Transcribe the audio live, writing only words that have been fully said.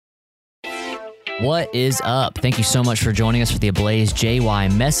What is up? Thank you so much for joining us for the Ablaze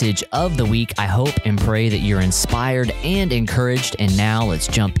JY message of the week. I hope and pray that you're inspired and encouraged. And now let's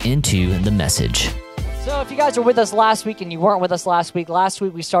jump into the message. So if you guys were with us last week and you weren't with us last week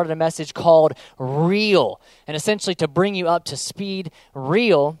we started a message called Real. And essentially to bring you up to speed,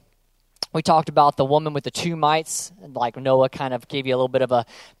 Real, we talked about the woman with the 2 mites, like Noah kind of gave you a little bit of a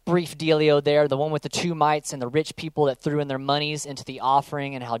brief dealio there, the one with the 2 mites and the rich people that threw in their monies into the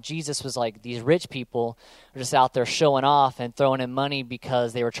offering, and how Jesus was like, these rich people are just out there showing off and throwing in money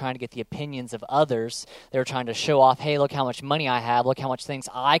because they were trying to get the opinions of others. They were trying to show off, hey, look how much money I have, look how much things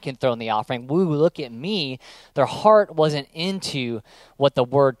I can throw in the offering, woo, look at me. Their heart wasn't into what the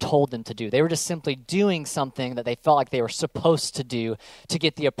word told them to do. They were just simply doing something that they felt like they were supposed to do to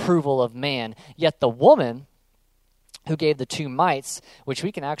get the approval of man. Yet the woman who gave the 2 mites, which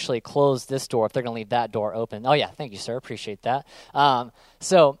we can actually close this door if they're going to leave that door open. Oh, yeah, thank you, sir. Appreciate that.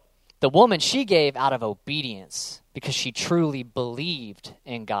 So the woman, she gave out of obedience because she truly believed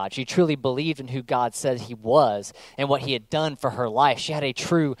in God. She truly believed in who God said he was and what he had done for her life. She had a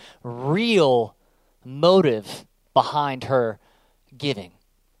true, real motive behind her giving,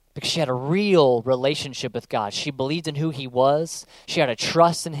 because she had a real relationship with God. She believed in who he was. She had a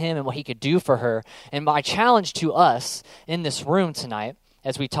trust in him and what he could do for her. And my challenge to us in this room tonight,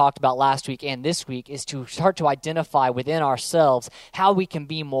 as we talked about last week and this week, is to start to identify within ourselves how we can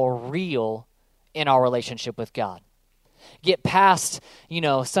be more real in our relationship with God. Get past,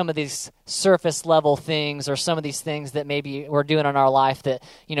 some of these surface level things, or some of these things that maybe we're doing in our life that,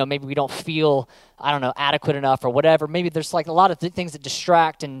 maybe we don't feel, adequate enough or whatever. Maybe there's like a lot of things that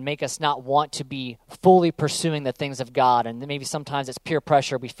distract and make us not want to be fully pursuing the things of God. And maybe sometimes it's peer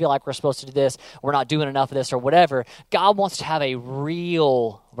pressure. We feel like we're supposed to do this. We're not doing enough of this or whatever. God wants to have a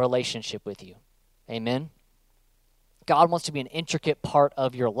real relationship with you. Amen. God wants to be an intricate part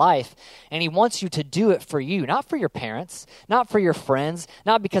of your life, and he wants you to do it for you, not for your parents, not for your friends,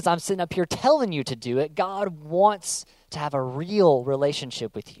 not because I'm sitting up here telling you to do it. God wants to have a real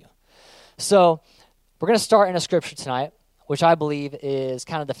relationship with you. So we're going to start in a scripture tonight, which I believe is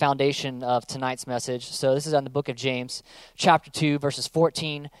kind of the foundation of tonight's message. So this is on the book of James, chapter 2, verses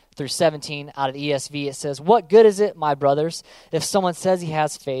 14 through 17 out of the ESV. It says, "What good is it, my brothers, if someone says he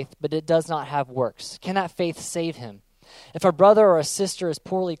has faith, but it does not have works? Can that faith save him? If a brother or a sister is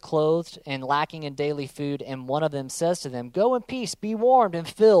poorly clothed and lacking in daily food, and one of them says to them, 'Go in peace, be warmed and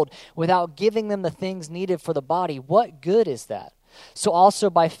filled,' without giving them the things needed for the body, what good is that? So also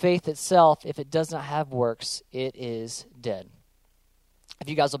by faith itself, if it does not have works, it is dead." If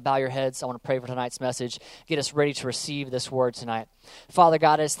you guys will bow your heads, I want to pray for tonight's message. Get us ready to receive this word tonight. Father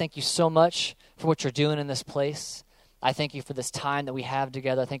God, I just thank you so much for what you're doing in this place. I thank you for this time that we have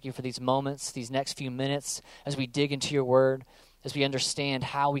together. I thank you for these moments, these next few minutes, as we dig into your word, as we understand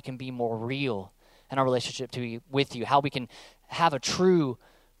how we can be more real in our relationship with you, how we can have a true,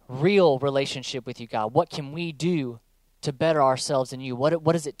 real relationship with you, God. What can we do to better ourselves in you? What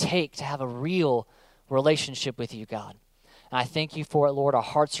does it take to have a real relationship with you, God? And I thank you for it, Lord. Our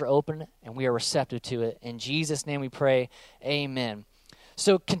hearts are open, and we are receptive to it. In Jesus' name we pray, amen.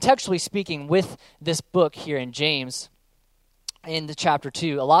 So contextually speaking, with this book here in James, in the chapter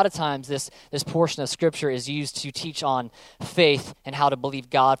 2, a lot of times this portion of Scripture is used to teach on faith and how to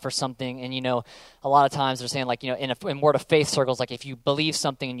believe God for something. And, a lot of times they're saying, like, in Word of Faith circles, like if you believe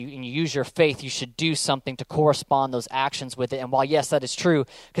something and you use your faith, you should do something to correspond those actions with it. And while, yes, that is true,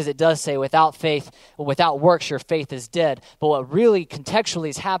 because it does say without works, your faith is dead. But what really contextually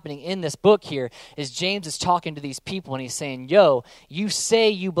is happening in this book here is James is talking to these people and he's saying, yo, you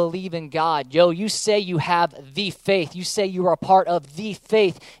say you believe in God. Yo, you say you have the faith. You say you are a part of the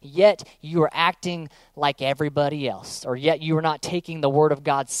faith, yet you are acting like everybody else, or yet you are not taking the word of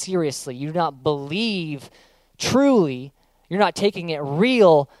God seriously. You do not believe truly. You're not taking it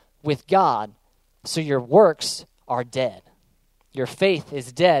real with God, so your works are dead. Your faith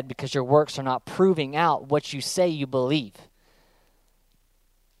is dead because your works are not proving out what you say you believe.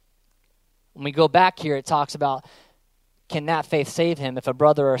 When we go back here, it talks about, can that faith save him if a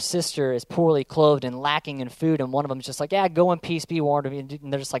brother or a sister is poorly clothed and lacking in food, and one of them is just like, yeah, go in peace, be warned,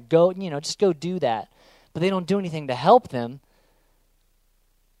 and they're just like, go, just go do that. But they don't do anything to help them.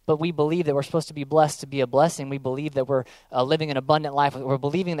 But we believe that we're supposed to be blessed to be a blessing. We believe that we're living an abundant life. We're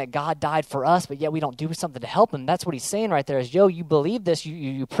believing that God died for us, but yet we don't do something to help him. That's what he's saying right there is, yo, you believe this,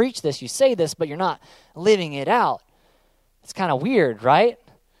 you preach this, you say this, but you're not living it out. It's kind of weird, right?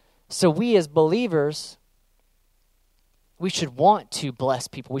 So we as believers, we should want to bless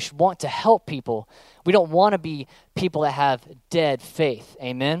people. We should want to help people. We don't want to be people that have dead faith.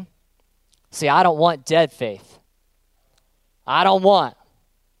 Amen? See, I don't want dead faith. I don't want.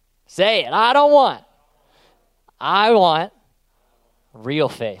 Say it. I want real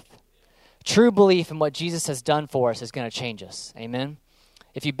faith. True belief in what Jesus has done for us is going to change us. Amen?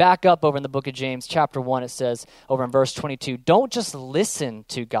 If you back up over in the book of James, chapter 1, it says over in verse 22, don't just listen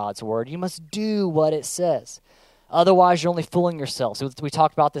to God's word. You must do what it says. Otherwise, you're only fooling yourselves. We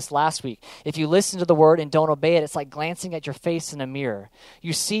talked about this last week. If you listen to the word and don't obey it, it's like glancing at your face in a mirror.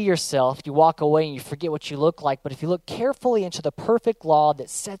 You see yourself, you walk away, and you forget what you look like. But if you look carefully into the perfect law that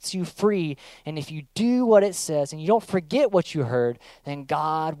sets you free, and if you do what it says and you don't forget what you heard, then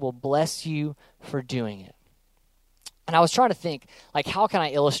God will bless you for doing it. And I was trying to think, like, how can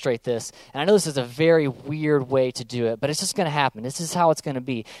I illustrate this? And I know this is a very weird way to do it, but it's just going to happen. This is how it's going to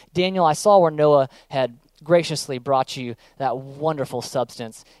be. Daniel, I saw where Noah had graciously brought you that wonderful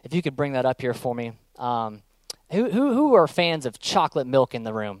substance. If you could bring that up here for me. Who are fans of chocolate milk in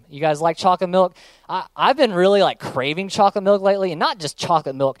the room? You guys like chocolate milk? I've been really like craving chocolate milk lately, and not just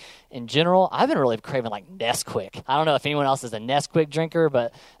chocolate milk in general. I've been really craving like Nesquik. I don't know if anyone else is a Nesquik drinker,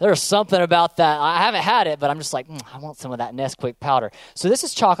 but there's something about that. I haven't had it, but I'm just like, I want some of that Nesquik powder. So this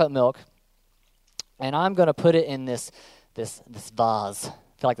is chocolate milk, and I'm going to put it in this vase. I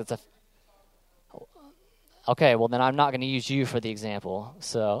feel like that's a... Okay, well, then I'm not going to use you for the example.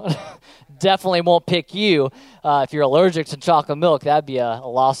 So definitely won't pick you. If you're allergic to chocolate milk, that'd be a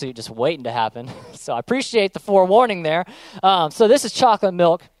lawsuit just waiting to happen. So I appreciate the forewarning there. So this is chocolate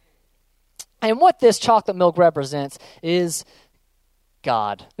milk. And what this chocolate milk represents is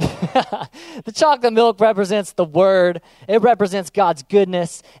God. The chocolate milk represents the Word. It represents God's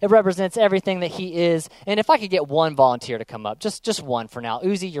goodness. It represents everything that He is. And if I could get one volunteer to come up, just one for now.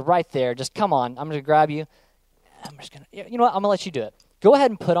 Uzi, you're right there. Just come on. I'm going to grab you. I'm just going to, you know what? I'm going to let you do it. Go ahead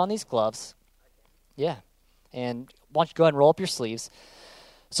and put on these gloves. Yeah. And why don't you go ahead and roll up your sleeves.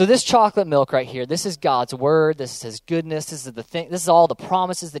 So this chocolate milk right here, this is God's word. This is His goodness. This is the thing. This is all the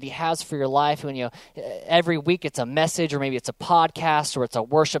promises that He has for your life. When every week it's a message, or maybe it's a podcast, or it's a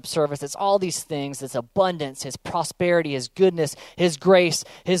worship service. It's all these things. It's abundance, His prosperity, His goodness, His grace,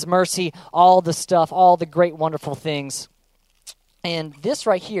 His mercy, all the stuff, all the great, wonderful things. And this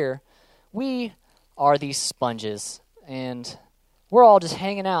right here, we are these sponges, and we're all just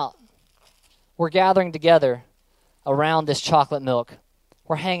hanging out. We're gathering together around this chocolate milk.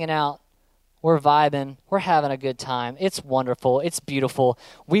 We're hanging out. We're vibing. We're having a good time. It's wonderful. It's beautiful.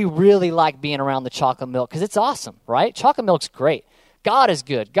 We really like being around the chocolate milk because it's awesome, right? Chocolate milk's great. God is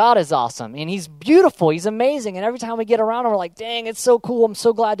good. God is awesome. And He's beautiful. He's amazing. And every time we get around Him, we're like, dang, it's so cool. I'm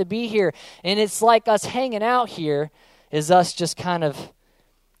so glad to be here. And it's like us hanging out here is us just kind of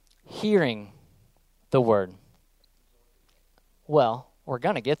hearing the Word. Well, we're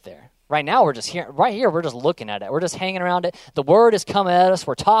going to get there. Right now, we're just here. Right here, we're just looking at it. We're just hanging around it. The Word is coming at us.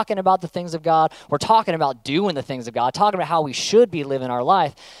 We're talking about the things of God. We're talking about doing the things of God, talking about how we should be living our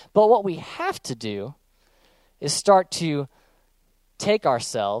life. But what we have to do is start to take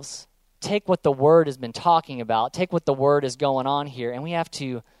ourselves, take what the Word has been talking about, take what the Word is going on here, and we have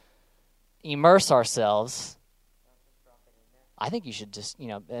to immerse ourselves. I think you should just,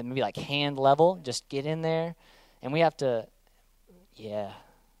 maybe like hand level, just get in there. And we have to,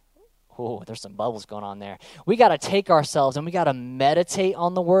 oh, there's some bubbles going on there. We got to take ourselves and we got to meditate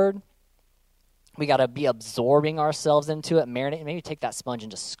on the Word. We got to be absorbing ourselves into it, marinate. Maybe take that sponge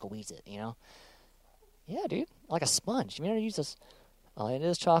and just squeeze it, Yeah, dude, like a sponge. You use this. Oh, it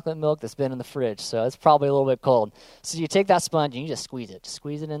is chocolate milk that's been in the fridge, so it's probably a little bit cold. So you take that sponge and you just squeeze it. Just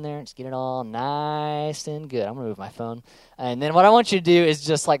squeeze it in there and just get it all nice and good. I'm going to move my phone. And then what I want you to do is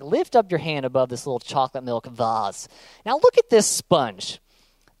just like lift up your hand above this little chocolate milk vase. Now look at this sponge.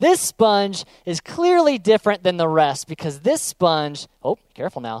 This sponge is clearly different than the rest because this sponge, oh,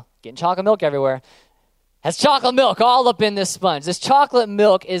 careful now, getting chocolate milk everywhere, has chocolate milk all up in this sponge. This chocolate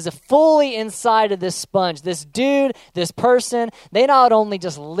milk is fully inside of this sponge. This dude, this person, they not only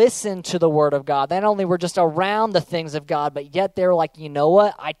just listen to the Word of God, they not only were just around the things of God, but yet they're like, you know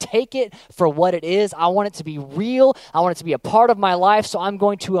what? I take it for what it is. I want it to be real. I want it to be a part of my life, so I'm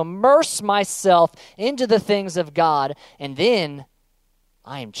going to immerse myself into the things of God, and then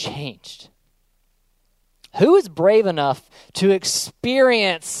I am changed. Who is brave enough to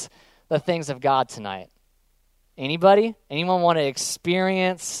experience the things of God tonight? Anybody? Anyone want to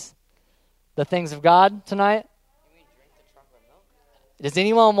experience the things of God tonight? Does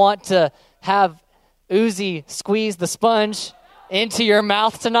anyone want to have Uzi squeeze the sponge into your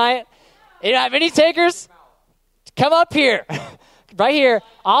mouth tonight? You have any takers? Come up here. Right here.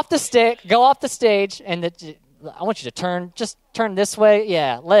 Off the stick. Go off the stage. And I want you to just turn this way.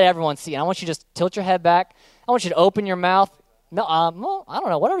 Yeah, let everyone see. I want you to just tilt your head back. I want you to open your mouth. No, well, I don't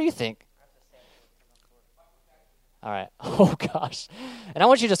know. Whatever you think. All right. Oh, gosh. And I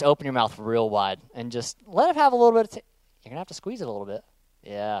want you to just open your mouth real wide and just let it have a little bit of you're going to have to squeeze it a little bit.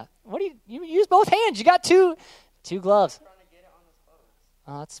 Yeah. What do you use both hands. You got two gloves.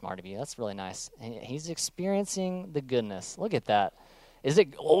 Oh, that's smart of you. That's really nice. He's experiencing the goodness. Look at that. Is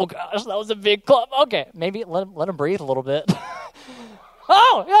it? Oh, gosh, that was a big club. Okay. Maybe let him breathe a little bit.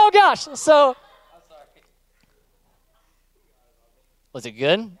 Oh, gosh. So, was it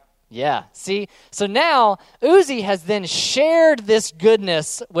good? Yeah. See, so now Uzi has then shared this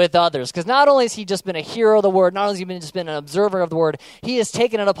goodness with others, because not only has he just been a hero of the word, not only has he just been an observer of the word, he has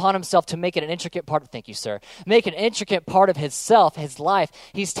taken it upon himself to make it an intricate part of, thank you, sir, make an intricate part of himself, his life.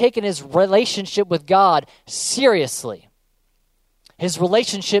 He's taken his relationship with God seriously. His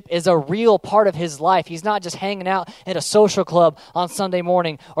relationship is a real part of his life. He's not just hanging out at a social club on Sunday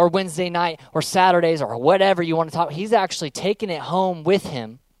morning or Wednesday night or Saturdays or whatever you want to talk. He's actually taken it home with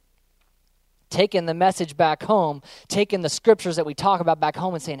him, taking the message back home, taking the scriptures that we talk about back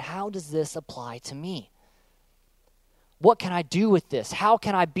home and saying, how does this apply to me? What can I do with this? How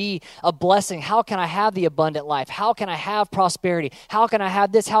can I be a blessing? How can I have the abundant life? How can I have prosperity? How can I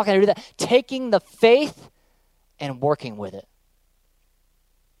have this? How can I do that? Taking the faith and working with it.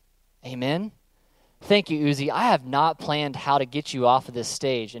 Amen? Thank you, Uzi. I have not planned how to get you off of this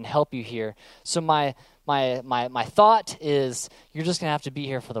stage and help you here. So my thought is you're just going to have to be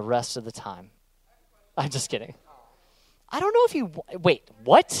here for the rest of the time. I'm just kidding. I don't know if you... Wait,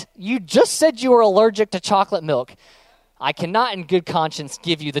 what? You just said you were allergic to chocolate milk. I cannot in good conscience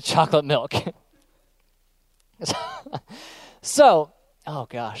give you the chocolate milk. So, oh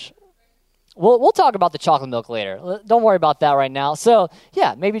gosh. We'll talk about the chocolate milk later. Don't worry about that right now. So,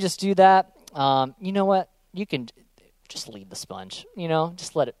 yeah, maybe just do that. You know what? You can just leave the sponge.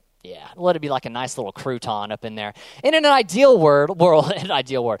 Just let it be like a nice little crouton up in there. And in an ideal world,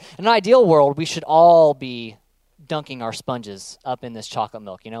 we should all be dunking our sponges up in this chocolate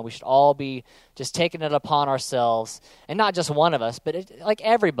milk. We should all be just taking it upon ourselves, and not just one of us, but like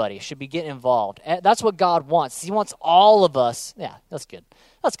everybody should be getting involved. That's what God wants. He wants all of us. Yeah, that's good.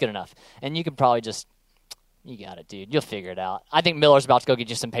 That's good enough. And you can probably you got it, dude. You'll figure it out. I think Miller's about to go get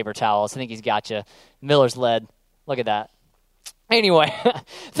you some paper towels. I think he's got you. Miller's led. Look at that. Anyway,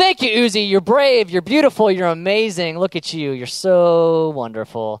 thank you, Uzi. You're brave. You're beautiful. You're amazing. Look at you. You're so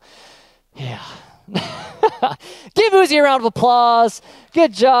wonderful. Yeah. Give Uzi a round of applause.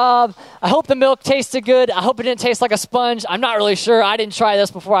 Good job. I hope the milk tasted good. I hope it didn't taste like a sponge. I'm not really sure. I didn't try this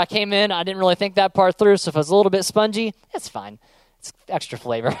before I came in. I didn't really think that part through, so if it's a little bit spongy, it's fine. It's extra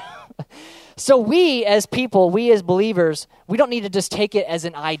flavor. So we as people, we as believers, we don't need to just take it as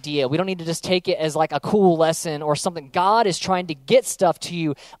an idea. We don't need to just take it as like a cool lesson or something. God is trying to get stuff to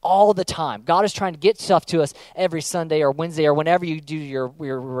you all the time. God is trying to get stuff to us every Sunday or Wednesday or whenever you do your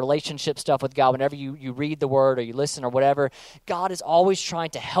relationship stuff with God, whenever you read the word or you listen or whatever. God is always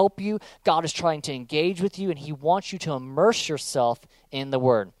trying to help you. God is trying to engage with you, and he wants you to immerse yourself in the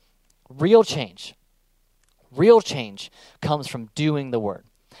word. Real change comes from doing the word.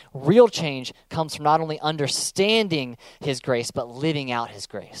 Real change comes from not only understanding his grace, but living out his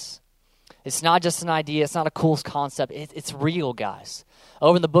grace. It's not just an idea. It's not a cool concept. It's real, guys.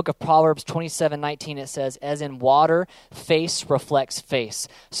 Over in the book of Proverbs 27:19, it says, as in water, face reflects face.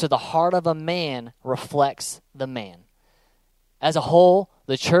 So the heart of a man reflects the man. As a whole,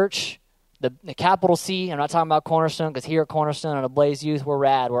 the church, the capital C, I'm not talking about Cornerstone, because here at Cornerstone and Blaze Youth, we're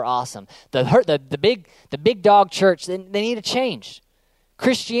rad, we're awesome. The big dog church, they need a change.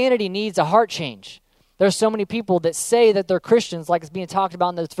 Christianity needs a heart change. There's so many people that say that they're Christians, like it's being talked about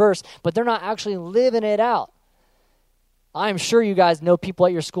in this verse, but they're not actually living it out. I'm sure you guys know people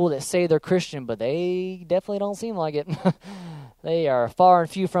at your school that say they're Christian, but they definitely don't seem like it. They are far and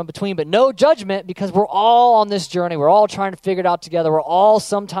few from between, but no judgment, because we're all on this journey. We're all trying to figure it out together. We're all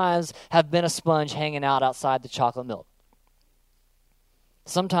sometimes have been a sponge hanging out outside the chocolate milk.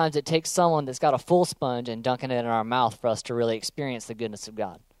 Sometimes it takes someone that's got a full sponge and dunking it in our mouth for us to really experience the goodness of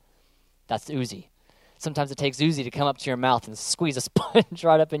God. That's Uzi. Sometimes it takes Uzi to come up to your mouth and squeeze a sponge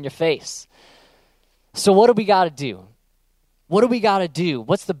right up in your face. So what do we got to do? What do we got to do?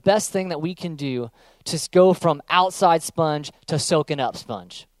 What's the best thing that we can do to go from outside sponge to soaking up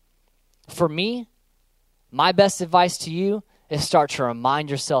sponge? For me, my best advice to you is start to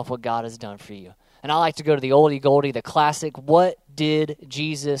remind yourself what God has done for you. And I like to go to the oldie goldie, the classic, what did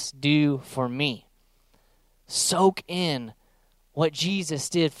Jesus do for me? Soak in what Jesus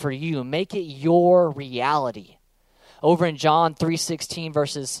did for you. Make it your reality. Over in John 3:16,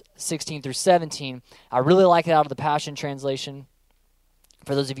 verses 16 through 17, I really like it out of the Passion Translation.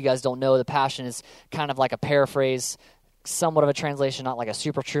 For those of you guys who don't know, the Passion is kind of like a paraphrase somewhat of a translation, not like a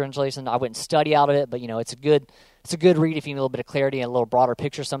super true translation. I wouldn't study out of it, but it's a good read if you need a little bit of clarity and a little broader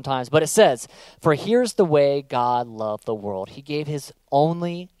picture sometimes. But it says, "For here's the way God loved the world. He gave his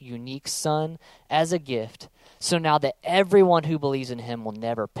only unique Son as a gift, so now that everyone who believes in him will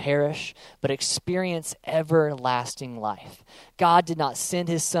never perish, but experience everlasting life. God did not send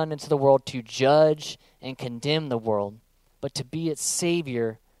his Son into the world to judge and condemn the world, but to be its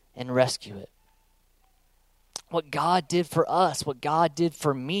Savior and rescue it." What God did for us, what God did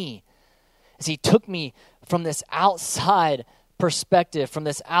for me, is he took me from this outside perspective, from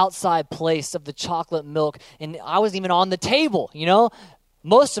this outside place of the chocolate milk, and I wasn't even on the table,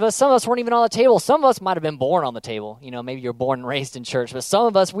 Most of us, some of us weren't even on the table. Some of us might have been born on the table. Maybe you're born and raised in church. But some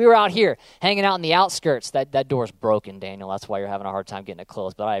of us, we were out here hanging out in the outskirts. That door's broken, Daniel. That's why you're having a hard time getting it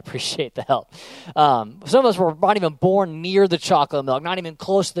closed. But I appreciate the help. Some of us were not even born near the chocolate milk, not even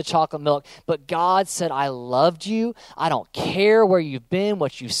close to the chocolate milk. But God said, "I loved you. I don't care where you've been,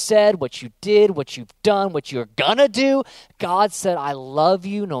 what you said, what you did, what you've done, what you're going to do." God said, "I love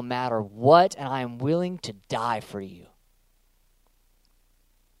you no matter what, and I am willing to die for you."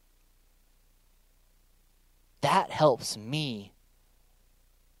 That helps me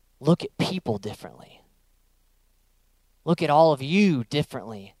look at people differently. Look at all of you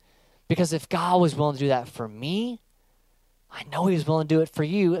differently. Because if God was willing to do that for me, I know he was willing to do it for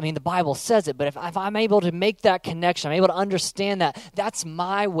you. I mean, the Bible says it, but if I'm able to make that connection, I'm able to understand that, that's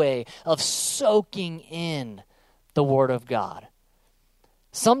my way of soaking in the Word of God.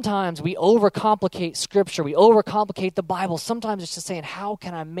 Sometimes we overcomplicate Scripture. We overcomplicate the Bible. Sometimes it's just saying, how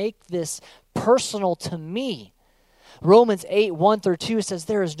can I make this personal to me? Romans 8:1-2 says,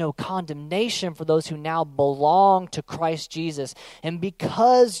 "There is no condemnation for those who now belong to Christ Jesus. And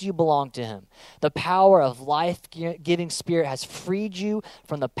because you belong to him, the power of life-giving Spirit has freed you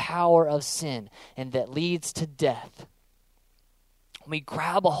from the power of sin, and that leads to death." When we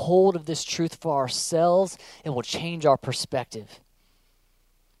grab a hold of this truth for ourselves, it will change our perspective.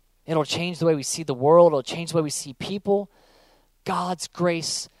 It'll change the way we see the world. It'll change the way we see people. God's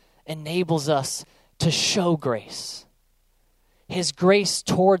grace enables us to show grace. His grace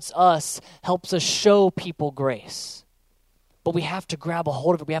towards us helps us show people grace. But we have to grab a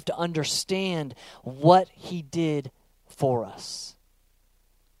hold of it. We have to understand what he did for us.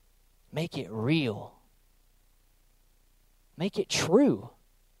 Make it real. Make it true.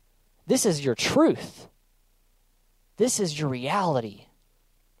 This is your truth. This is your reality.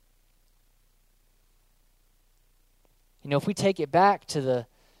 If we take it back to the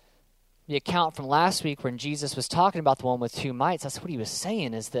account from last week when Jesus was talking about the woman with 2 mites, that's what he was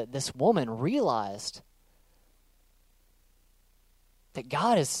saying, is that this woman realized that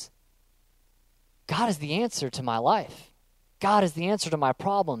God is the answer to my life. God is the answer to my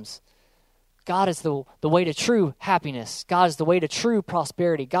problems. God is the way to true happiness. God is the way to true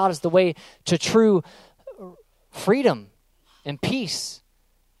prosperity. God is the way to true freedom and peace.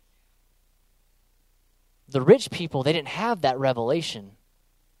 The rich people, they didn't have that revelation.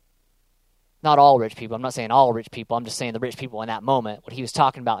 Not all rich people. I'm not saying all rich people. I'm just saying the rich people in that moment, what he was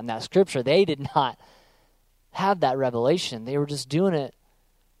talking about in that scripture, they did not have that revelation. They were just doing it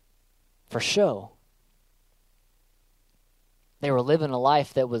for show. They were living a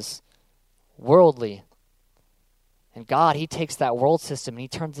life that was worldly. And God, he takes that world system and he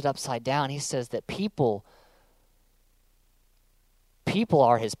turns it upside down. He says that people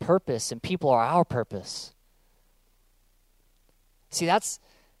are his purpose and people are our purpose. See, that's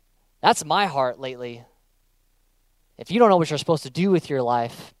my heart lately. If you don't know what you're supposed to do with your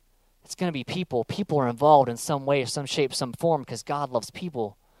life, it's going to be people. People are involved in some way, some shape, some form, because God loves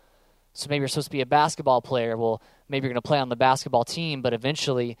people. So maybe you're supposed to be a basketball player. Well, maybe you're going to play on the basketball team, but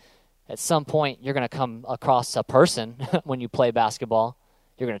eventually, at some point, you're going to come across a person when you play basketball.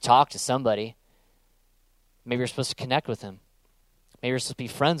 You're going to talk to somebody. Maybe you're supposed to connect with him. Maybe you're supposed to be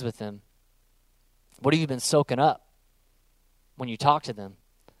friends with them. What have you been soaking up when you talk to them?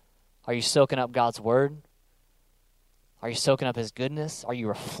 Are you soaking up God's word? Are you soaking up his goodness? Are you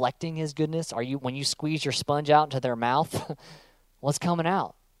reflecting his goodness? Are you, when you squeeze your sponge out into their mouth, what's coming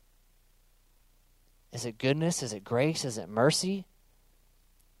out? Is it goodness? Is it grace? Is it mercy?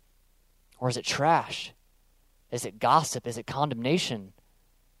 Or is it trash? Is it gossip? Is it condemnation?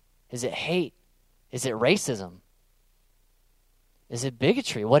 Is it hate? Is it racism? Is it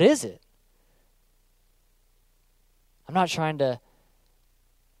bigotry? What is it? I'm not trying to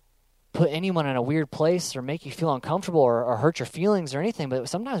put anyone in a weird place or make you feel uncomfortable or hurt your feelings or anything, but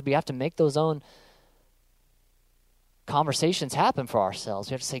sometimes we have to make those own conversations happen for ourselves.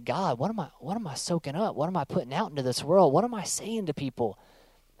 We have to say, God, what am I soaking up? What am I putting out into this world? What am I saying to people?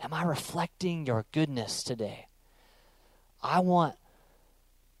 Am I reflecting your goodness today? I want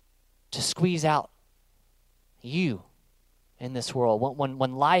to squeeze out you in this world.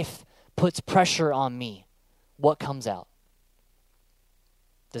 When life puts pressure on me, what comes out?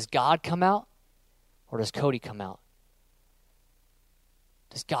 Does God come out, or does Cody come out?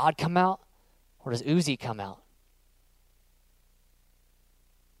 Does God come out, or does Uzi come out?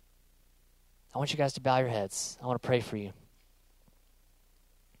 I want you guys to bow your heads. I want to pray for you.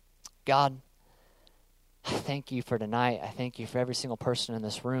 God, I thank you for tonight. I thank you for every single person in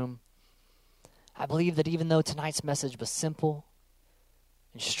this room. I believe that even though tonight's message was simple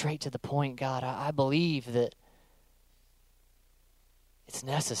and straight to the point, God, I believe that it's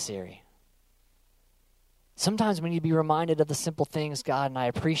necessary. Sometimes we need to be reminded of the simple things, God, and I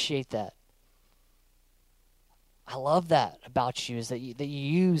appreciate that. I love that about you, is that you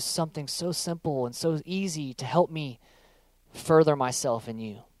use something so simple and so easy to help me further myself in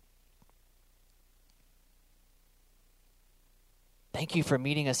you. Thank you for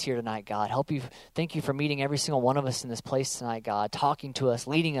meeting us here tonight, God. Thank you for meeting every single one of us in this place tonight, God, talking to us,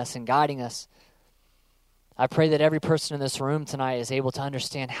 leading us, and guiding us. I pray that every person in this room tonight is able to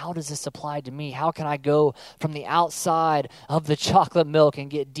understand, how does this apply to me? How can I go from the outside of the chocolate milk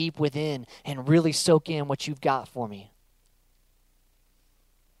and get deep within and really soak in what you've got for me?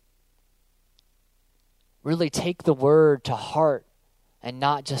 Really take the word to heart and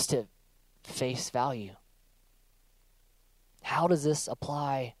not just at face value. How does this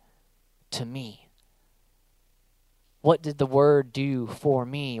apply to me? What did the word do for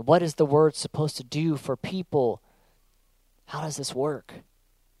me? What is the word supposed to do for people? How does this work?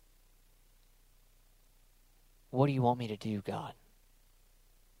 What do you want me to do, God?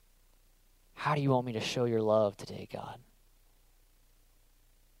 How do you want me to show your love today, God?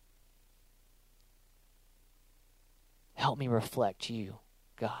 Help me reflect you,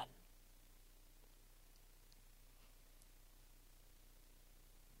 God.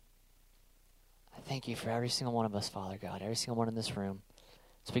 Thank you for every single one of us, Father God, every single one in this room.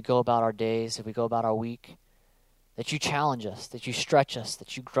 As we go about our days, as we go about our week, that you challenge us, that you stretch us,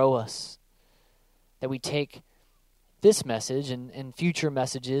 that you grow us, that we take this message and future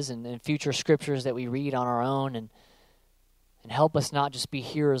messages and future scriptures that we read on our own and help us not just be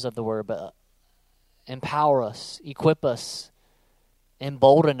hearers of the word, but empower us, equip us,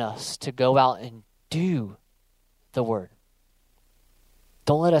 embolden us to go out and do the word.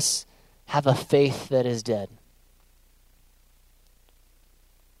 Don't let us have a faith that is dead.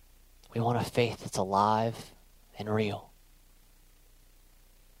 We want a faith that's alive and real.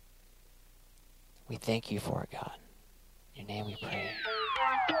 We thank you for it, God. In your name we pray.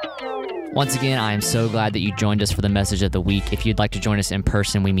 Once again, I am so glad that you joined us for the message of the week. If you'd like to join us in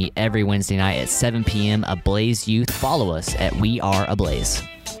person, we meet every Wednesday night at 7 p.m. Ablaze Youth. Follow us at We Are Ablaze.